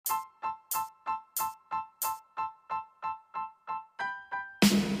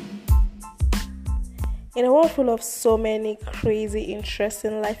In a world full of so many crazy,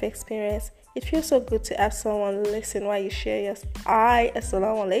 interesting life experience, it feels so good to have someone listen while you share yours.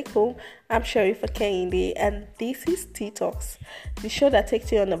 Assalamu alaikum, I'm Sharifa Kehinde, and this is Tea Talks, the show that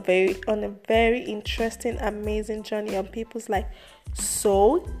takes you on a very interesting, amazing journey on people's life.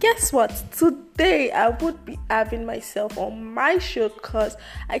 So, guess what? Today I would be having myself on my show because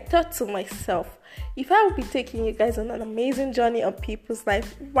I thought to myself, if I would be taking you guys on an amazing journey on people's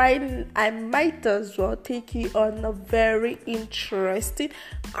life, why I might as well take you on a very interesting,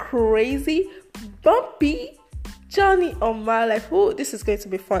 crazy, bumpy journey on my life. Oh, this is going to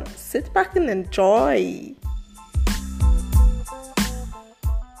be fun. Sit back and enjoy.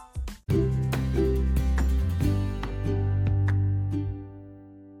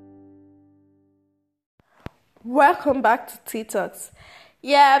 Welcome back to Tea Talks.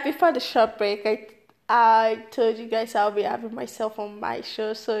 Yeah, before the short break, I told you guys I'll be having myself on my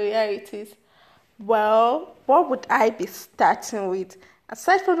show, so here it is. Well, what would I be starting with?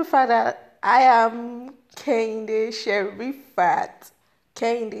 Aside from the fact that I am Kehinde Sherifat,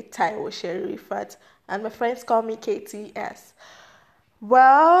 Kehinde Taiwo Sherifat, and my friends call me KTS.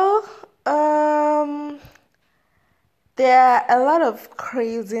 Well, there are a lot of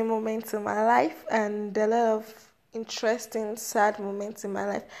crazy moments in my life and a lot of interesting, sad moments in my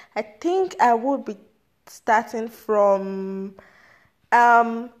life. I think I would be starting from,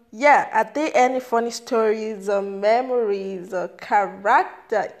 are there any funny stories or memories or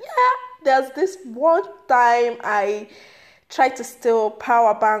character? Yeah, there's this one time I tried to steal a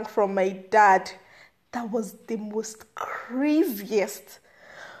power bank from my dad. That was the most craziest,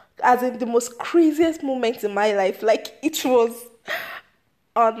 as in the most craziest moment in my life. Like, it was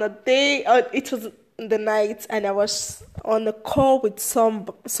on a day, it was in the night, and I was on a call with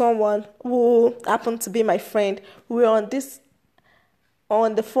someone who happened to be my friend. We were on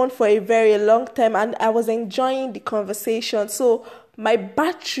the phone for a very long time, and I was enjoying the conversation. So my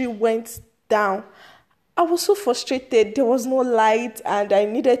battery went down. I was so frustrated. There was no light, and I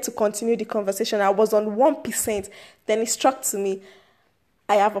needed to continue the conversation. I was on 1%. Then it struck to me,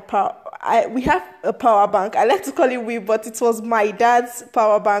 we have a power bank. I like to call it we, but it was my dad's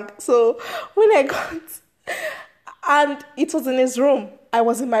power bank. So when I got, and it was in his room. I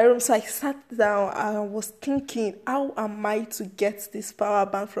was in my room, so I sat down and I was thinking, how am I to get this power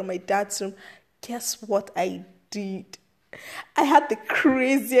bank from my dad's room? Guess what I did? I had the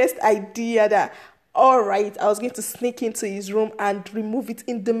craziest idea that, all right, I was going to sneak into his room and remove it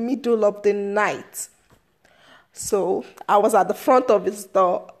in the middle of the night. So I was at the front of his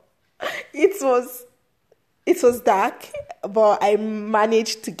door. It was dark, but I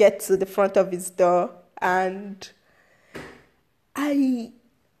managed to get to the front of his door, and I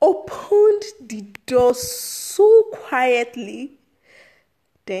opened the door so quietly.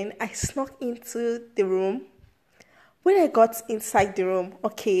 Then I snuck into the room. When I got inside the room,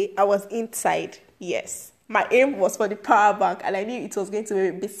 okay, I was inside, yes. My aim was for the power bank, and I knew it was going to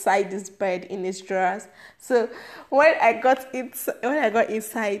be beside this bed in his drawers. So when I got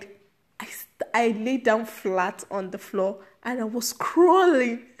inside, I laid down flat on the floor, and I was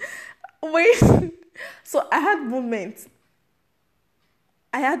crawling. Wait, so I had movement,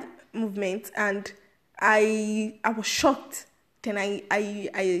 and I was shocked. Then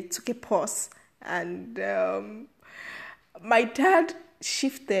I took a pause, and my dad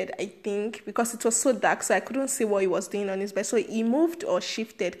shifted, I think, because it was so dark, so I couldn't see what he was doing on his bed. So he moved or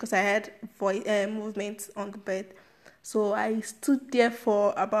shifted because I had movement on the bed. So I stood there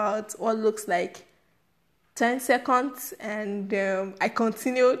for about what looks like 10 seconds, and I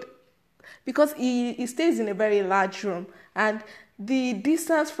continued because he stays in a very large room, and the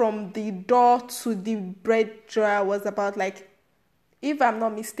distance from the door to the bread drawer was about, like, if I'm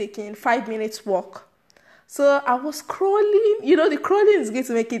not mistaken, 5 minutes walk. So I was crawling. The crawling is going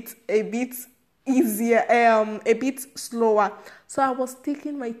to make it a bit easier, a bit slower. So I was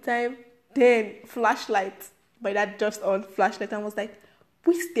taking my time. Then flashlight. My dad just on flashlight and was like,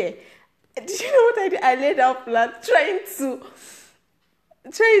 "Who's there?" Did you know what I did? I laid out flat, trying to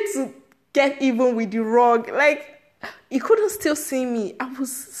get even with the rug. Like, he couldn't still see me. I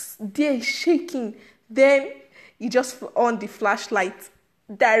was there shaking. Then he just on the flashlight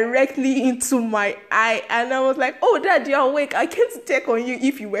directly into my eye, and I was like, "Oh, Dad, you're awake. I came to check on you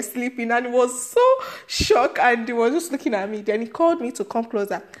if you were sleeping." And he was so shocked, and he was just looking at me. Then he called me to come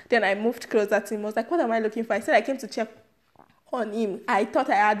closer. Then I moved closer to him. I was like, "What am I looking for?" I said I came to check on him. I thought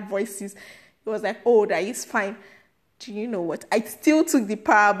I had voices. He was like, "Oh, that is fine." Do you know what? I still took the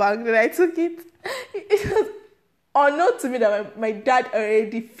power bank. Then I took it. It was unknown to me that my dad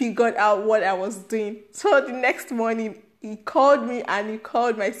already figured out what I was doing. So the next morning, he called me and he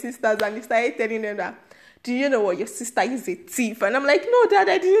called my sisters, and he started telling them that do you know what, your sister is a thief? And I'm like, no, Dad,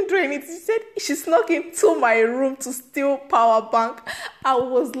 I didn't do anything. She said she snuck into my room to steal power bank. I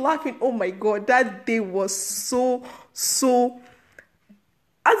was laughing. Oh my God, that day was so,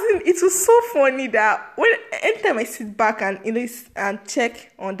 as in, it was so funny that anytime I sit back and and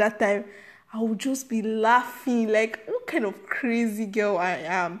check on that time, I would just be laughing like, what kind of crazy girl I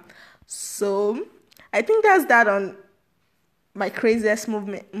am. So I think that's that on my craziest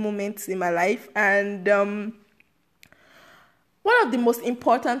moments in my life. And one of the most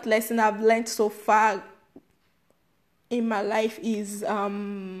important lessons I've learned so far in my life is I've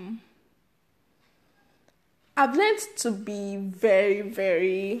learned to be very,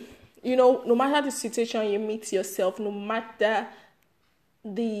 very, no matter the situation you meet yourself, no matter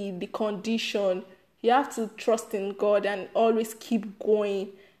the condition, you have to trust in God and always keep going.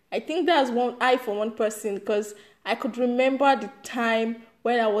 I think that's for one person, because I could remember the time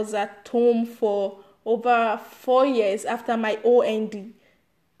when I was at home for over 4 years after my OND.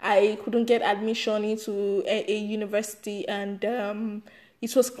 I couldn't get admission into a university, and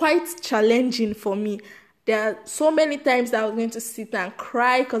it was quite challenging for me. There are so many times that I was going to sit and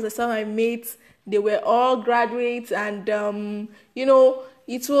cry because I saw my mates, they were all graduates, and they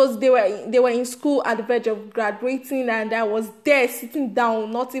were in school at the verge of graduating, and I was there sitting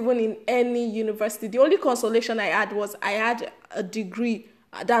down, not even in any university. The only consolation I had was I had a degree,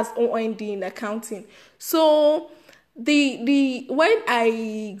 that's OND in accounting. So the when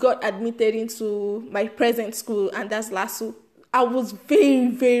I got admitted into my present school, and that's LASU, I was very,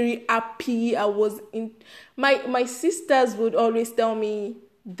 very happy. I was in my sisters would always tell me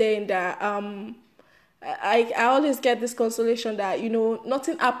then that I always get this consolation that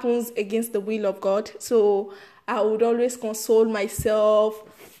nothing happens against the will of God. So I would always console myself,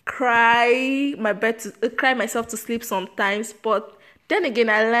 cry myself to sleep sometimes. But then again,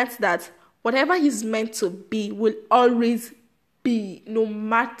 I learned that whatever is meant to be will always be, no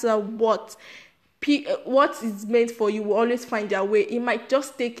matter what. What is meant for you will always find your way. It might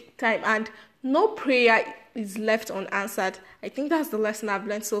just take time, and no prayer is left unanswered. I think that's the lesson I've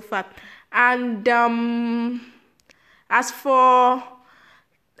learned so far. And as for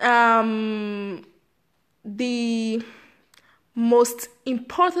the most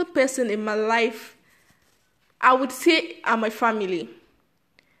important person in my life, I would say are my family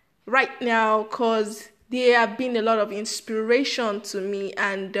right now, because they have been a lot of inspiration to me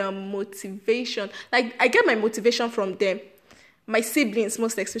and motivation. Like, I get my motivation from them. My siblings,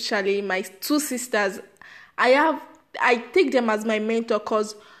 most especially, my 2 sisters. I take them as my mentor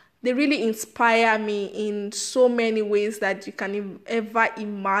because they really inspire me in so many ways that you can ever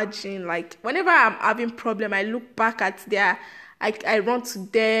imagine. Like, whenever I'm having problem, I look back at I run to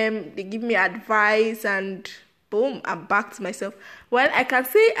them, they give me advice, and boom, I'm back to myself. Well, I can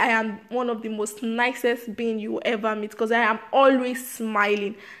say I am one of the most nicest being you will ever meet, because I am always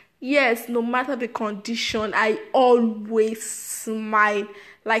smiling. Yes, no matter the condition, I always smile.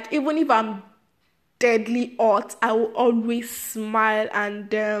 Like, even if I'm deadly hot, I will always smile.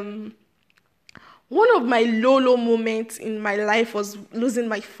 And one of my low moments in my life was losing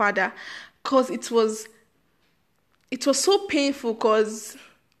my father, because it was so painful, because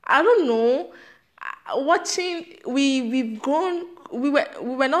I don't know, watching, we've grown, we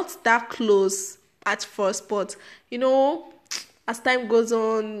were not that close at first, but as time goes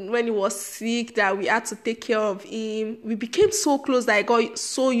on, when he was sick, that we had to take care of him, we became so close that I got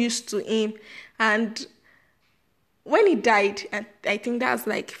so used to him. And when he died, and I think that's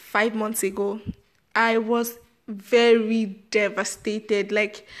like 5 months ago, I was very devastated.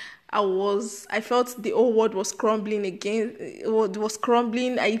 Like, I felt the whole world was crumbling again. It was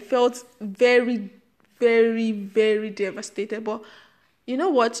crumbling. I felt very, very, very devastated. But you know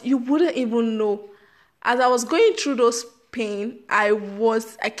what? You wouldn't even know. As I was going through those pain, I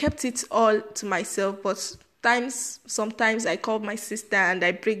kept it all to myself. But sometimes I call my sister and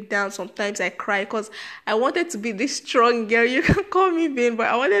I break down. Sometimes I cry because I wanted to be this strong girl. You can call me vain, but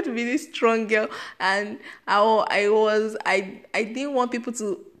I wanted to be this strong girl, and I didn't want people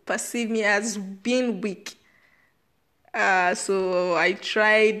to perceive me as being weak. So I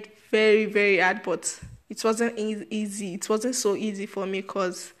tried very, very hard, but it wasn't easy. It wasn't so easy for me,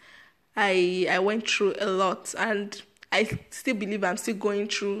 because I went through a lot, and I still believe I'm still going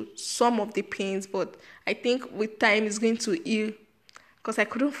through some of the pains, but I think with time it's going to heal, because I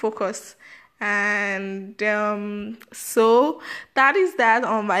couldn't focus. And so that is that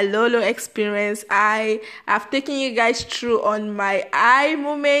on my low experience. I have taken you guys through on my high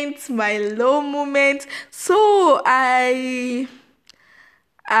moments, my low moments. So I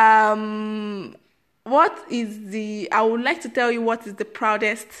would like to tell you what is the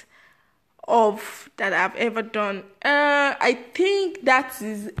proudest of that I've ever done. I think that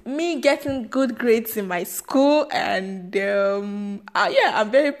is me getting good grades in my school, and yeah,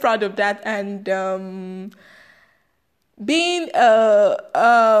 I'm very proud of that. And being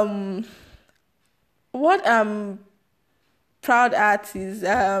what I'm proud at is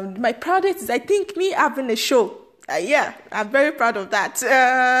my proudest is I think me having a show. Yeah, I'm very proud of that.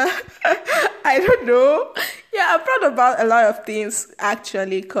 I don't know. Yeah, I'm proud about a lot of things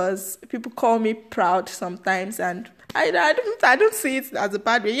actually, because people call me proud sometimes, and I don't see it as a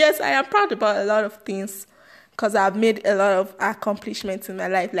bad way. Yes, I am proud about a lot of things because I've made a lot of accomplishments in my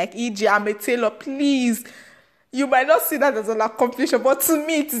life. Like, e.g., I'm a tailor. Please, you might not see that as an accomplishment, but to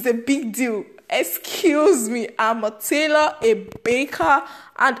me, it is a big deal. Excuse me, I'm a tailor, a baker,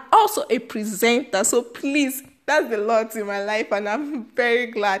 and also a presenter. So please, that's a lot in my life, and I'm very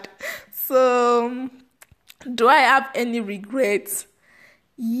glad. So, do I have any regrets?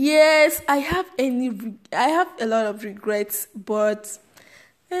 Yes, I have a lot of regrets, but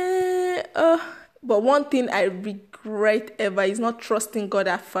one thing I regret ever is not trusting God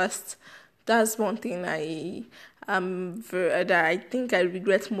at first. That's one thing that I think I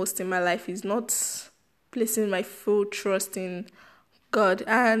regret most in my life, is not placing my full trust in God.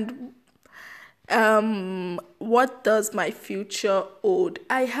 And what does my future hold?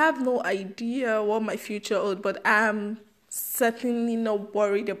 I have no idea what my future hold, but I'm certainly not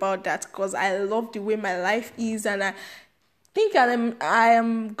worried about that, because I love the way my life is, and I think I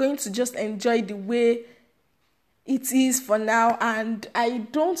am going to just enjoy the way it is for now. And I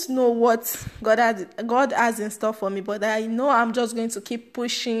don't know what God has in store for me, but I know I'm just going to keep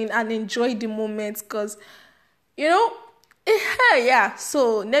pushing and enjoy the moment, because you know, yeah.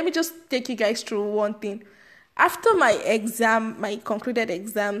 So let me just take you guys through one thing. After my concluded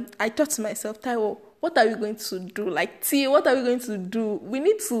exam, I thought to myself, Taiwo, what are we going to do? Like, T, what are we going to do? We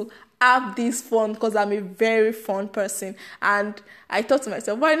need to have this fun, because I'm a very fun person. And I thought to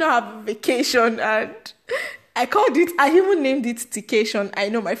myself, why not have a vacation? And I even named it Staycation. I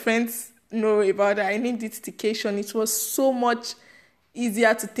know my friends know about it. I named it Staycation. It was so much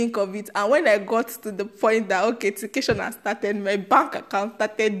easier to think of it. And when I got to the point that, okay, staycation has started, my bank account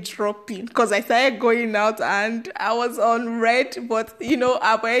started dropping, because I started going out and I was on red. But,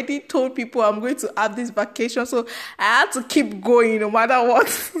 I've already told people I'm going to have this vacation. So I had to keep going no matter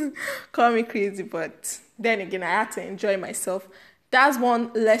what. Call me crazy. But then again, I had to enjoy myself. That's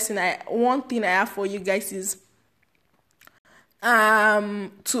one thing I have for you guys is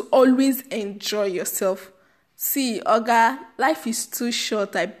to always enjoy yourself. See, Oga, life is too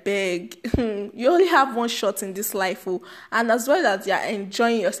short, I beg. You only have one shot in this life, and as well as you're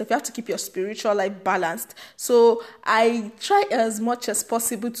enjoying yourself, you have to keep your spiritual life balanced. So I try as much as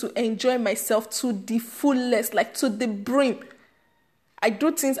possible to enjoy myself to the fullest, like to the brim. I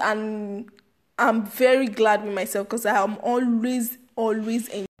do things and I'm very glad with myself, because I am always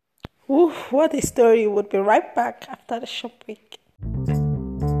enjoying. Ooh, what a story. We'll be right back after the shop week.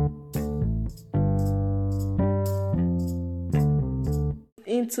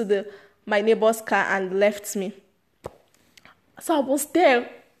 Into my neighbor's car and left me. So I was there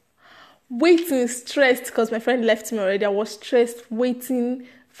waiting, stressed, because my friend left me already. I was stressed, waiting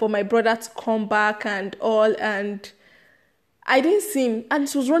for my brother to come back and all, and I didn't see him, and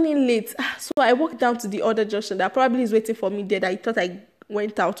it was running late. So I walked down to the other junction that probably is waiting for me there. I thought I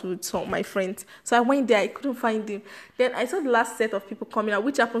went out with some of my friends. So I went there, I couldn't find him. Then I saw the last set of people coming out,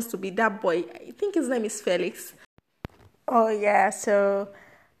 which happens to be that boy. I think his name is Felix. Oh yeah, so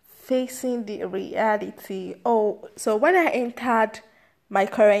facing the reality. Oh, so when I entered my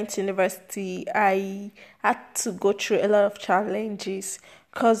current university, I had to go through a lot of challenges,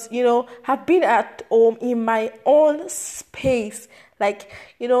 because I've been at home in my own space. Like,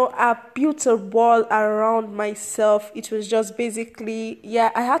 I built a wall around myself. It was just basically,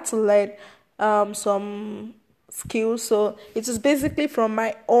 I had to learn some skills. So it was basically from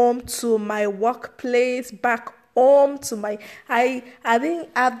my home to my workplace, back home to I didn't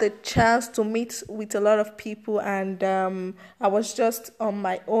have the chance to meet with a lot of people, and I was just on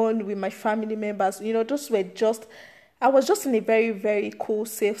my own with my family members. I was just in a very, very cool,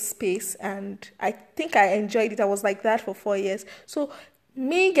 safe space, and I think I enjoyed it. I was like that for 4 years. So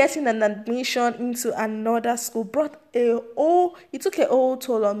me getting an admission into another school it took a whole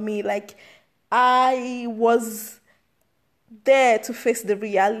toll on me. Like, I was there to face the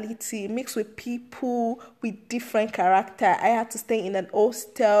reality, mixed with people with different character. I had to stay in an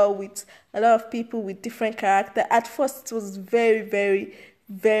hostel with a lot of people with different character. At first, it was very, very,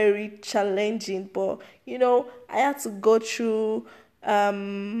 very challenging, but I had to go through I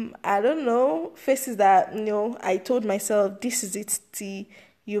don't know, phases that I told myself, this is it,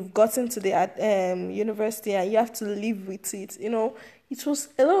 you've gotten to the university and you have to live with it. It was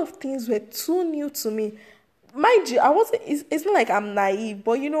a lot of things were too new to me. Mind you, I wasn't. It's not like I'm naive,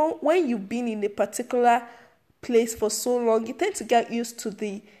 but when you've been in a particular place for so long, you tend to get used to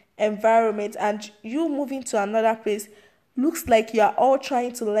the environment, and you moving to another place looks like you are all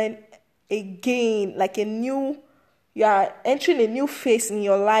trying to learn again, like you are entering a new phase in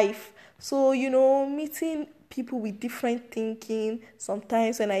your life. So, meeting people with different thinking,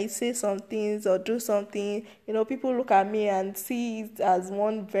 sometimes when I say some things or do something, people look at me and see it as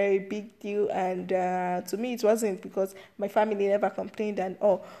one very big deal. And to me, it wasn't, because my family never complained and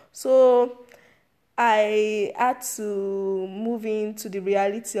all. So I had to move into the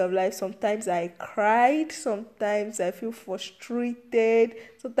reality of life. Sometimes I cried. Sometimes I feel frustrated.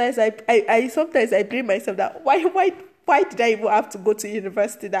 Sometimes I blame myself that why did I even have to go to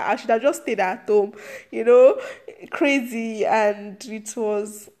university? That I should have just stayed at home. Crazy. And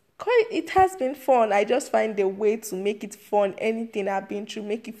it has been fun. I just find a way to make it fun. Anything I've been through,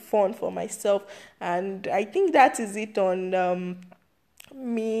 make it fun for myself. And I think that is it on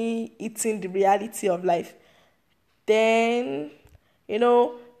me eating the reality of life. Then, it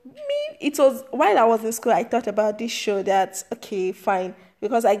was while I was in school, I thought about this show that, okay, fine,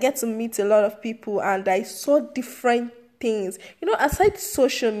 because I get to meet a lot of people and I saw different things. Aside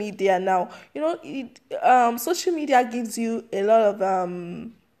social media now, social media gives you a lot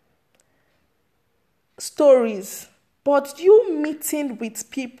of stories, but you meeting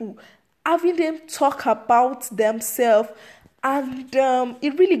with people, having them talk about themselves, and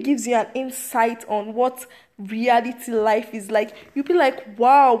it really gives you an insight on what reality life is like. You'll be like,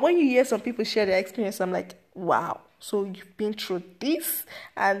 wow, when you hear some people share their experience, I'm like, wow, so you've been through this,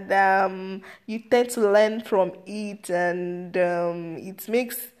 and you tend to learn from it, and it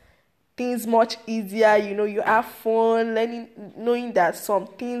makes things much easier. You have fun learning, knowing that some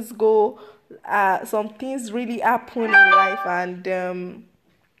things really happen in life, and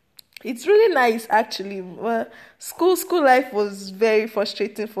it's really nice, actually. School life was very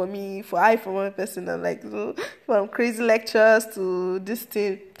frustrating for me. For one person, I'm like, from crazy lectures to this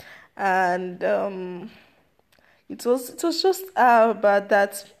thing, and it was just about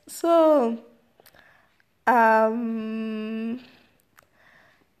that. So, when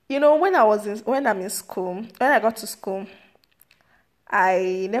I'm in school, when I got to school,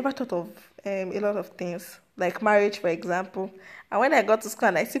 I never thought of a lot of things, like marriage, for example. And when I got to school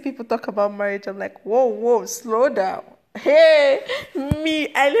and I see people talk about marriage, I'm like, whoa, slow down. Hey, me,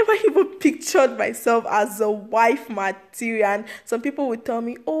 I never even pictured myself as a wife material. And some people would tell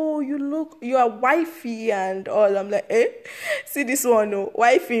me, oh, you are wifey and all. I'm like, see this one, oh,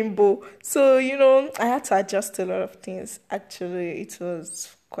 wifey in bo. So, I had to adjust to a lot of things. Actually, it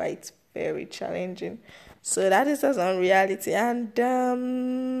was quite very challenging. So that is just on reality. And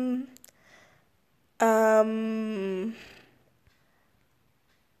I'm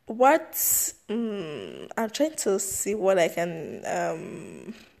trying to see what I can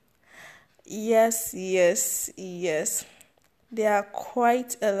yes. There are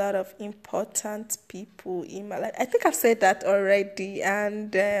quite a lot of important people in my life. I think I've said that already,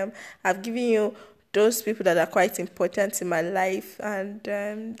 and I've given you those people that are quite important in my life, and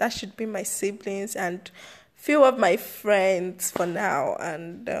that should be my siblings and few of my friends for now.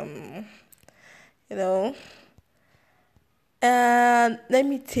 And and let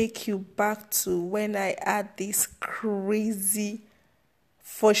me take you back to when I had this crazy,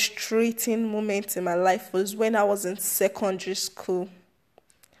 frustrating moment in my life. Was when I was in secondary school.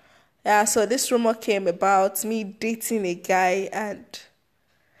 Yeah, so this rumor came about me dating a guy, and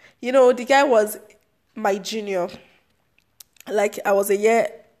the guy was my junior. Like, I was a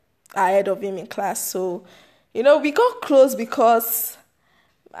year ahead of him in class. So, we got close because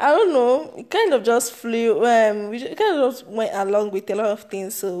I don't know, it kind of just flew. We kind of just went along with a lot of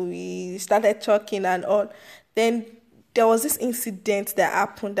things. So we started talking and all. Then there was this incident that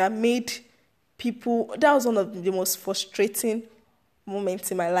happened that made people. That was one of the most frustrating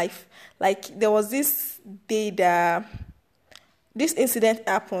moments in my life. Like, there was this day that this incident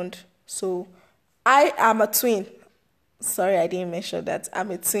happened. So I am a twin. Sorry, I didn't mention that.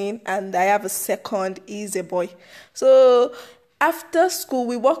 I'm a twin, and I have a second. He's a boy. So after school,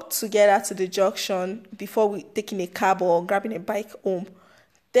 we walked together to the junction before we taking a cab or grabbing a bike home.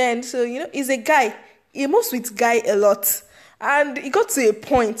 Then, so he's a guy. He moves with guy a lot, and it got to a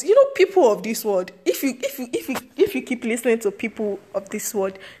point. People of this world. If you keep listening to people of this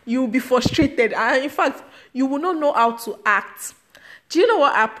world, you will be frustrated, and in fact, you will not know how to act. Do you know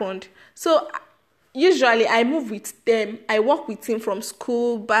what happened? So usually I move with them. I walk with him from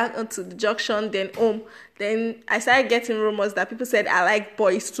school back onto the junction, then home. Then I started getting rumors that people said I like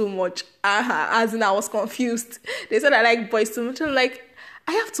boys too much. As in, I was confused. They said I like boys too much. I'm like,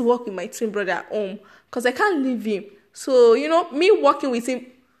 I have to walk with my twin brother at home because I can't leave him. So, me walking with him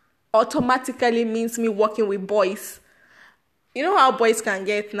automatically means me walking with boys. You know how boys can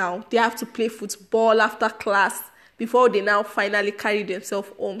get now? They have to play football after class before they now finally carry themselves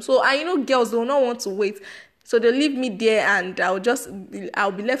home. So, girls do not want to wait. So they leave me there, and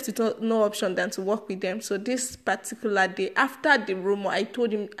I'll be left with no option than to work with them. So this particular day, after the rumor, I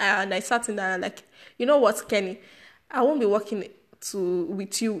told him, and I sat in there and like, you know what, Kenny, I won't be working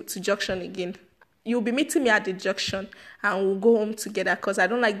with you to junction again. You'll be meeting me at the junction, and we'll go home together because I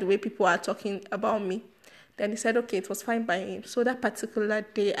don't like the way people are talking about me. Then he said, okay, it was fine by him. So that particular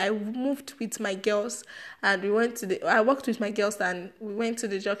day, I moved with my girls, and I worked with my girls, and we went to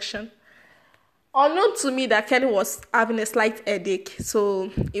the junction. Unknown to me that Kenny was having a slight headache, so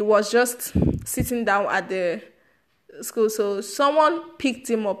it was just sitting down at the school. So someone picked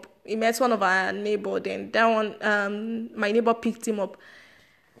him up. He met one of our neighbor. Then that one, my neighbor picked him up.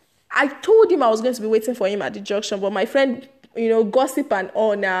 I told him I was going to be waiting for him at the junction, but my friend, gossip and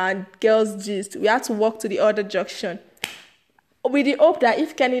all, and girls gist, we had to walk to the other junction with the hope that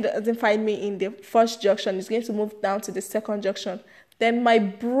if Kenny doesn't find me in the first junction, he's going to move down to the second junction. Then my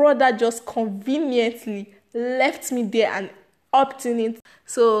brother just conveniently left me there and opted in it.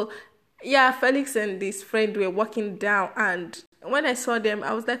 So, yeah, Felix and his friend were walking down. And when I saw them,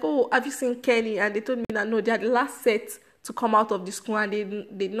 I was like, oh, have you seen Kenny? And they told me that no, they are the last set to come out of the school. And they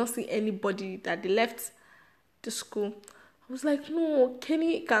did not see anybody, that they left the school. I was like, no,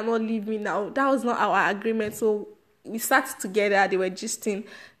 Kenny cannot leave me now. That was not our agreement. So we sat together. They were gisting.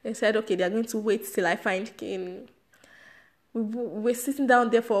 They said, okay, they are going to wait till I find Kenny. We were sitting down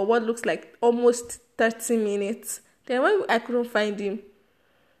there for what looks like almost 30 minutes. Then when I couldn't find him,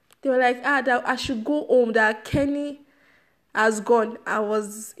 they were like, that I should go home, that Kenny has gone. I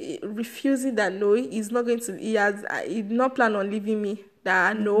was refusing that no, he's not going to, he did not plan on leaving me.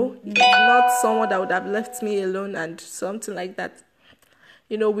 That no, he's not someone that would have left me alone and something like that.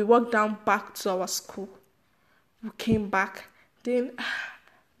 We walked down back to our school. We came back. Then,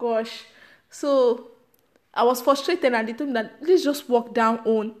 gosh, so I was frustrated, and they told me that let's just walk down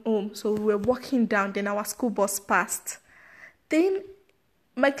home. So we were walking down, then our school bus passed. Then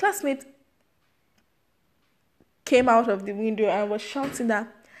my classmate came out of the window and was shouting that,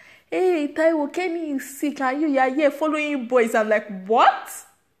 hey, Taiwo, Kenny is sick, and you are here following boys. I'm like, what?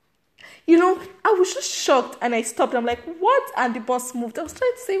 I was just shocked, and I stopped. I'm like, what? And the bus moved. I was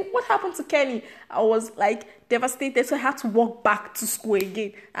trying to say, what happened to Kenny? I was like devastated, so I had to walk back to school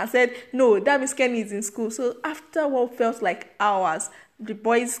again. I said, no, that means Kenny is in school. So after what felt like hours, the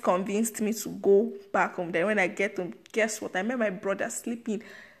boys convinced me to go back home. Then when I get home, guess what? I met my brother sleeping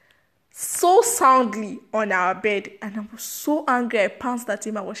so soundly on our bed, and I was so angry. I pounced at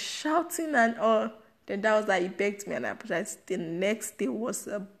him. I was shouting and all. Then that was like, he begged me and I apologized. The next day was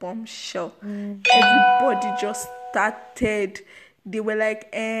a bombshell. Everybody just started. They were like,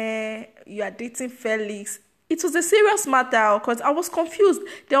 you are dating Felix. It was a serious matter because I was confused.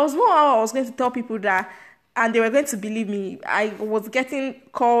 There was no how I was going to tell people that, and they were going to believe me. I was getting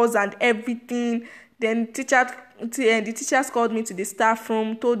calls and everything. Then the teachers called me to the staff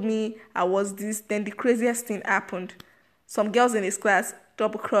room, told me I was this. Then the craziest thing happened. Some girls in his class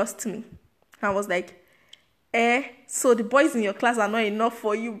double-crossed me. I was like, so the boys in your class are not enough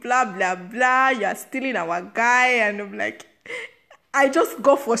for you, blah, blah, blah. You are stealing our guy. And I'm like, I just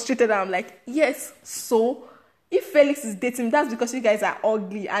got frustrated. And I'm like, yes, so if Felix is dating, that's because you guys are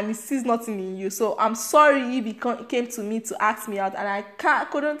ugly and he sees nothing in you. So I'm sorry if he came to me to ask me out, and I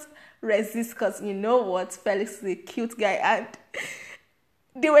couldn't resist because you know what? Felix is a cute guy. And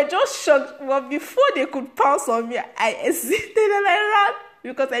they were just shocked. But before they could pounce on me, I hesitated and I ran,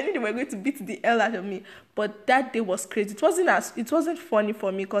 because I knew they were going to beat the hell out of me. But that day was crazy. It wasn't funny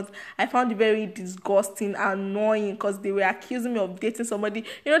for me because I found it very disgusting, annoying, because they were accusing me of dating somebody.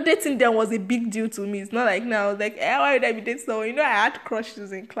 Dating them was a big deal to me. It's not like now, like, why would I be dating someone? I had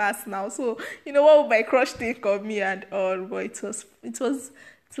crushes in class now. So, what would my crush think of me and all? But it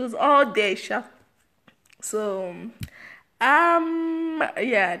was all there, sha. So,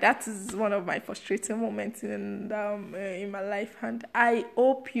 yeah, that is one of my frustrating moments in my life, and I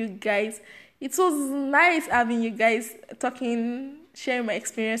hope you guys. It was nice having you guys sharing my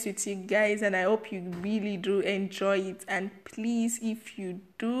experience with you guys, and I hope you really do enjoy it. And please, if you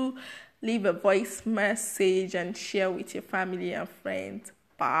do, leave a voice message and share with your family and friends.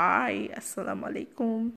 Bye. Assalamu alaikum.